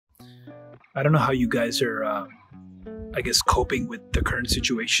I don't know how you guys are, I guess, coping with the current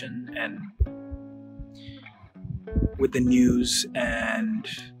situation and with the news and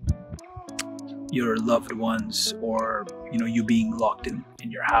your loved ones, or, you know, you being locked in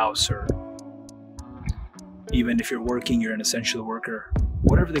your house, or even if you're working, you're an essential worker.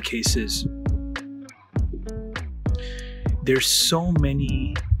 Whatever the case is, there's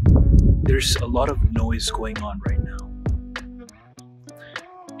a lot of noise going on right now.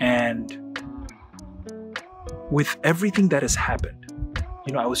 And with everything that has happened,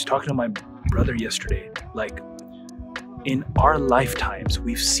 you know, I was talking to my brother yesterday, like, in our lifetimes,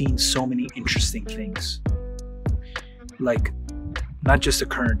 we've seen so many interesting things. Like, not just the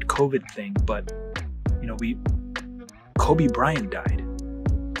current COVID thing, but, you know, Kobe Bryant died.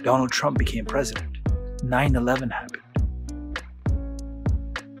 Donald Trump became president. 9/11 happened.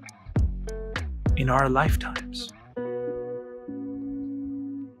 In our lifetimes.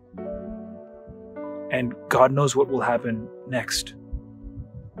 And God knows what will happen next.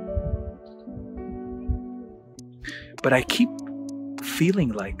 But I keep feeling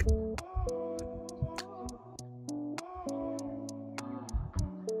like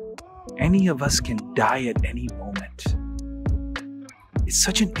any of us can die at any moment. It's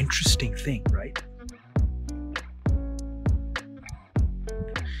such an interesting thing, right?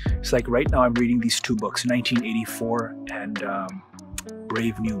 It's like right now I'm reading these two books, 1984 and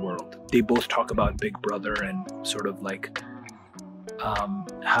Brave New World. They both talk about Big Brother and sort of like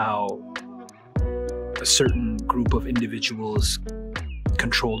how a certain group of individuals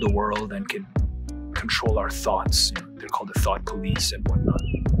control the world and can control our thoughts. You know, they're called the thought police and whatnot.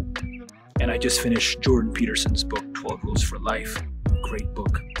 And I just finished Jordan Peterson's book, 12 Rules for Life. Great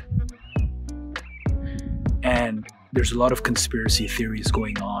book. And there's a lot of conspiracy theories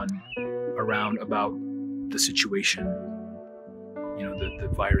going on around about the situation, you know, the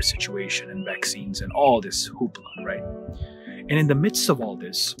virus situation and vaccines and all this hoopla, right? And in the midst of all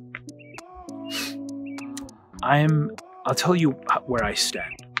this, I'll tell you where I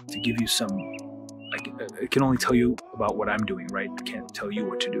stand to give you some, I can only tell you about what I'm doing, right? I can't tell you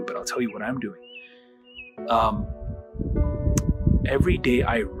what to do, but I'll tell you what I'm doing. Every day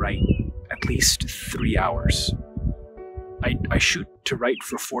I write at least 3 hours. I shoot to write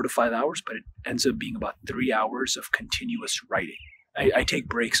for 4 to 5 hours, but it ends up being about 3 hours of continuous writing. I take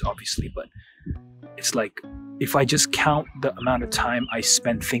breaks, obviously, but it's like, if I just count the amount of time I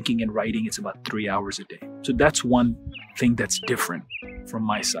spend thinking and writing, it's about 3 hours a day. So that's one thing that's different from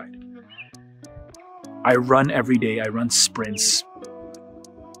my side. I run every day. I run sprints.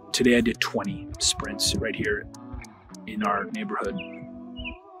 Today I did 20 sprints right here in our neighborhood.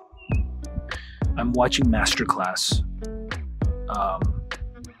 I'm watching masterclass.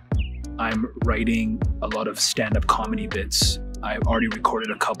 I'm writing a lot of stand-up comedy bits. I've already recorded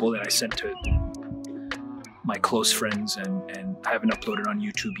a couple that I sent to my close friends and I haven't uploaded on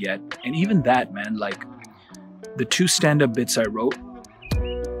YouTube yet. And even that, man, like, the 2 stand-up bits I wrote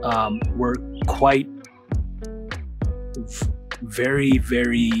were quite very,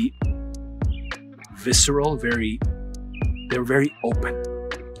 very visceral, they're very open.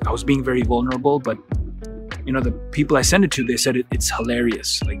 I was being very vulnerable, but, you know, the people I sent it to, they said it's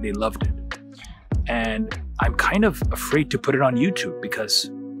hilarious. Like, they loved it. And I'm kind of afraid to put it on YouTube because,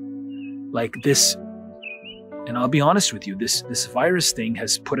 like, this, and I'll be honest with you, this virus thing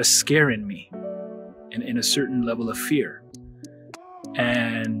has put a scare in me, in a certain level of fear.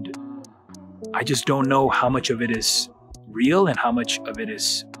 And I just don't know how much of it is real and how much of it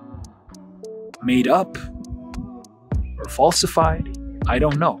is made up or falsified. I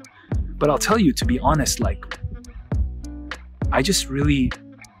don't know. But I'll tell you, to be honest, like, I just really,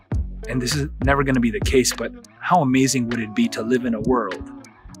 and this is never going to be the case, but how amazing would it be to live in a world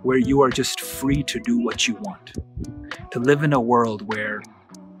where you are just free to do what you want? To live in a world where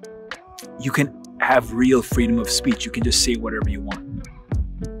you can have real freedom of speech. You can just say whatever you want.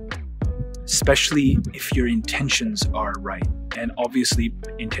 Especially if your intentions are right. And obviously,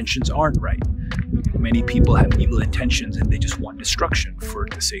 intentions aren't right. Many people have evil intentions and they just want destruction for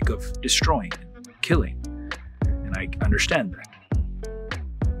the sake of destroying and killing. And I understand that.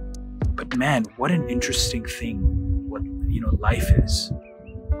 But man, what an interesting thing what, you know, life is.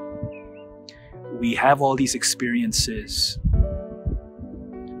 We have all these experiences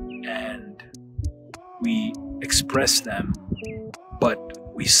and we express them, but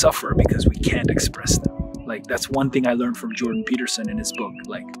we suffer because we can't express them. Like, that's one thing I learned from Jordan Peterson in his book.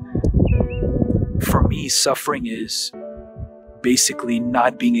 Like, for me, suffering is basically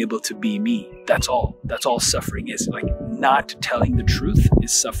not being able to be me. That's all suffering is. Like, not telling the truth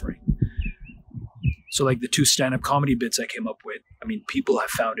is suffering. So like the 2 stand-up comedy bits I came up with, I mean, people have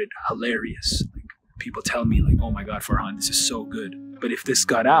found it hilarious. Like, people tell me like, oh my God, Farhan, this is so good. But if this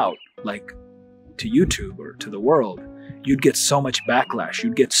got out, like to YouTube or to the world, you'd get so much backlash.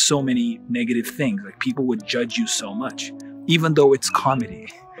 You'd get so many negative things. Like, people would judge you so much, even though it's comedy.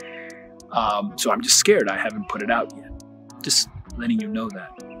 So I'm just scared I haven't put it out yet. Just letting you know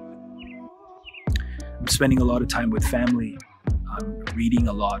that. I'm spending a lot of time with family. I'm reading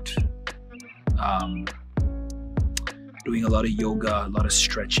a lot. Doing a lot of yoga, a lot of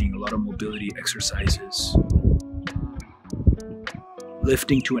stretching, a lot of mobility exercises.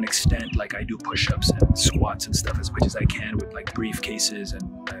 Lifting to an extent, like I do push-ups and squats and stuff as much as I can with like briefcases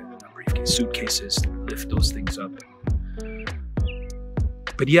and suitcases, lift those things up.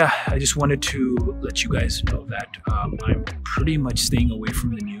 But yeah, I just wanted to let you guys know that I'm pretty much staying away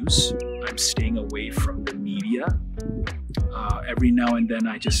from the news. I'm staying away from the media. Every now and then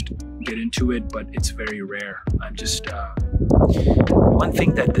I just get into it, but it's very rare. I'm just, one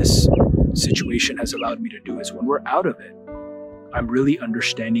thing that this situation has allowed me to do is when we're out of it, I'm really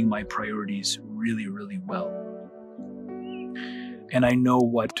understanding my priorities really, really well. And I know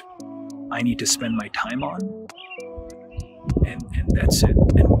what I need to spend my time on. And that's it.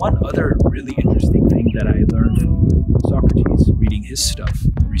 And one other really interesting thing that I learned from Socrates, reading his stuff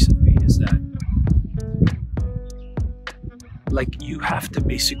recently, is that like, you have to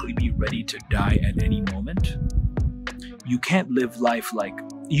basically be ready to die at any moment. You can't live life like,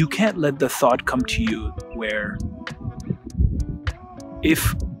 you can't let the thought come to you where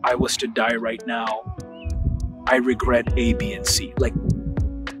if I was to die right now, I regret A, B, and C. Like,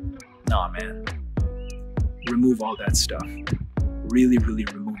 nah, man. Remove all that stuff. Really, really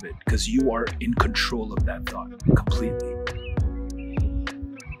remove it, because you are in control of that thought completely.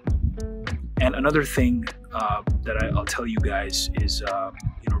 And another thing that I'll tell you guys is,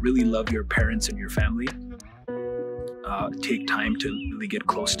 really love your parents and your family. Take time to really get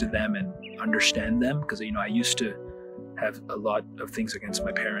close to them and understand them, because I used to have a lot of things against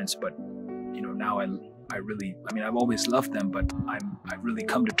my parents, but now I've always loved them, but I've really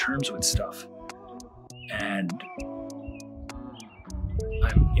come to terms with stuff, and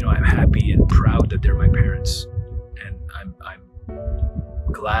I'm happy and proud that they're my parents, and I'm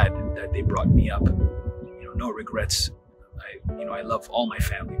glad that they brought me up. No regrets. I love all my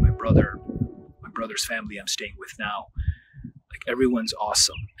family. My brother's family I'm staying with now. Like, everyone's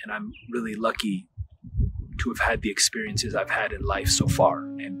awesome, and I'm really lucky to have had the experiences I've had in life so far,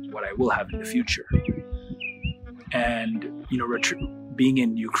 and what I will have in the future. And being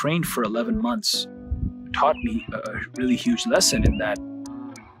in Ukraine for 11 months taught me a really huge lesson, in that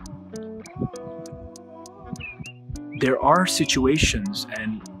there are situations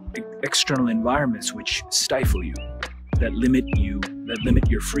and external environments which stifle you, that limit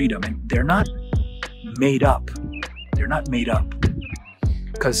your freedom, and they're not made up. They're not made up,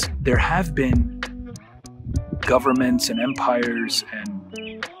 because there have been governments and empires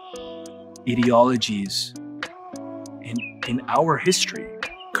and ideologies in our history,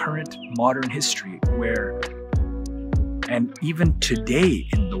 current modern history, and even today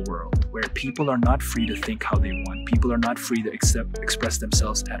in the world, where people are not free to think how they want. People are not free to express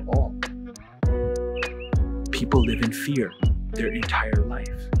themselves at all. People live in fear their entire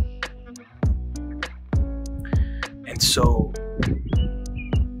life. And so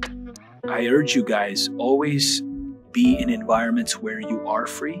I urge you guys, always be in environments where you are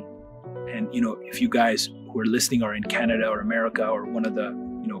free. And if you guys who are listening are in Canada or America or one of the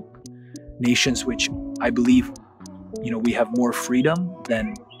nations which I believe we have more freedom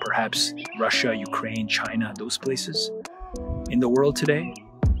than perhaps Russia, Ukraine, China, those places in the world today,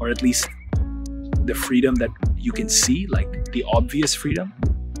 or at least the freedom that you can see, like the obvious freedom.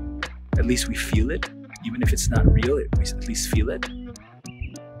 At least we feel it, even if it's not real, we at least feel it.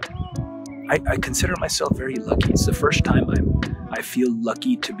 I consider myself very lucky. It's the first time I feel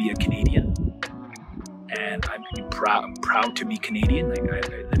lucky to be a Canadian, and I'm proud to be Canadian. Like, I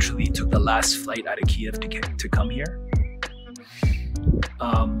literally took the last flight out of Kiev to come here.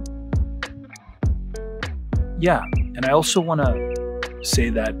 Yeah, and I also want to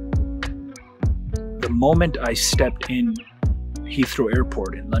say that the moment I stepped in Heathrow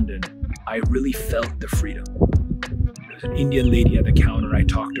Airport in London, I really felt the freedom. There's an Indian lady at the counter. I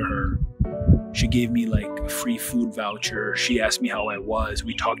talked to her. She gave me like a free food voucher. She asked me how I was.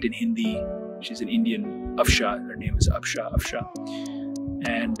 We talked in Hindi. She's an Indian, Afsha. Her name is Afsha.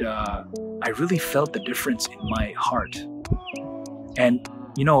 And I really felt the difference in my heart. And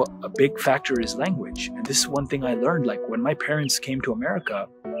a big factor is language. And this is one thing I learned. Like, when my parents came to America,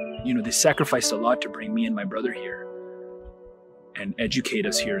 they sacrificed a lot to bring me and my brother here and educate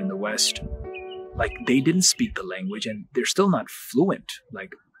us here in the West. like they didn't speak the language and they're still not fluent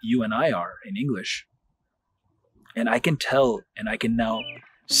like you and I are in English. And I can tell and I can now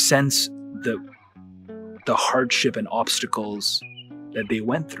sense the hardship and obstacles that they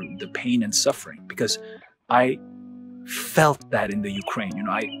went through, the pain and suffering, because I felt that in the Ukraine. You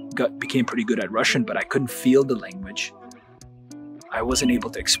know, I became pretty good at Russian, but I couldn't feel the language. I wasn't able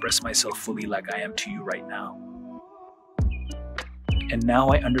to express myself fully like I am to you right now. And now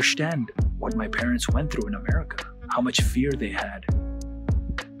I understand what my parents went through in America, how much fear they had.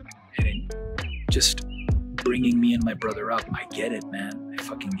 And just bringing me and my brother up, I get it, man. I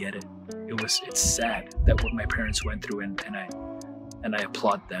fucking get it. It's sad that what my parents went through, and I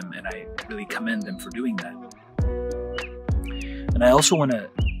applaud them and I really commend them for doing that. And I also want to,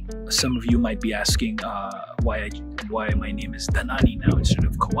 some of you might be asking why my name is Dhanani now instead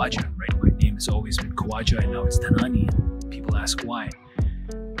of Khawaja, right? My name has always been Khawaja and now it's Dhanani. And people ask why.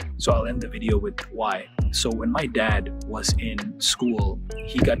 So I'll end the video with why. So when my dad was in school,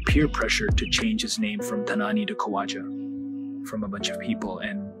 he got peer pressure to change his name from Dhanani to Khawaja from a bunch of people.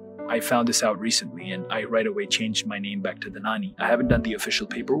 And I found this out recently and I right away changed my name back to Dhanani. I haven't done the official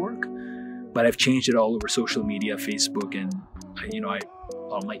paperwork, but I've changed it all over social media, Facebook, and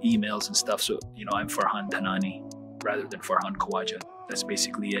all my emails and stuff. So, I'm Farhan Dhanani rather than Farhan Khawaja. That's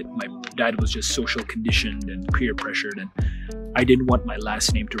basically it. My dad was just social conditioned and peer pressured, and I didn't want my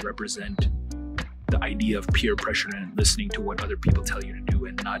last name to represent the idea of peer pressure and listening to what other people tell you to do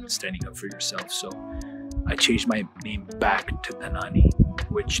and not standing up for yourself. So I changed my name back to Dhanani,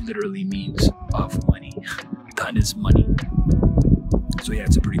 which literally means of money. Dhan is money. So yeah,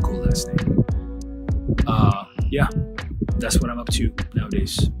 it's a pretty cool last name. Yeah, that's what I'm up to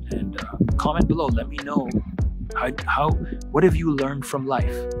nowadays. And comment below, let me know what have you learned from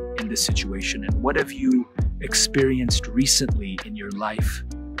life in this situation, and what have you experienced recently in your life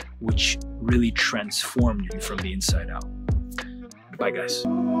which really transformed you from the inside out. Bye guys.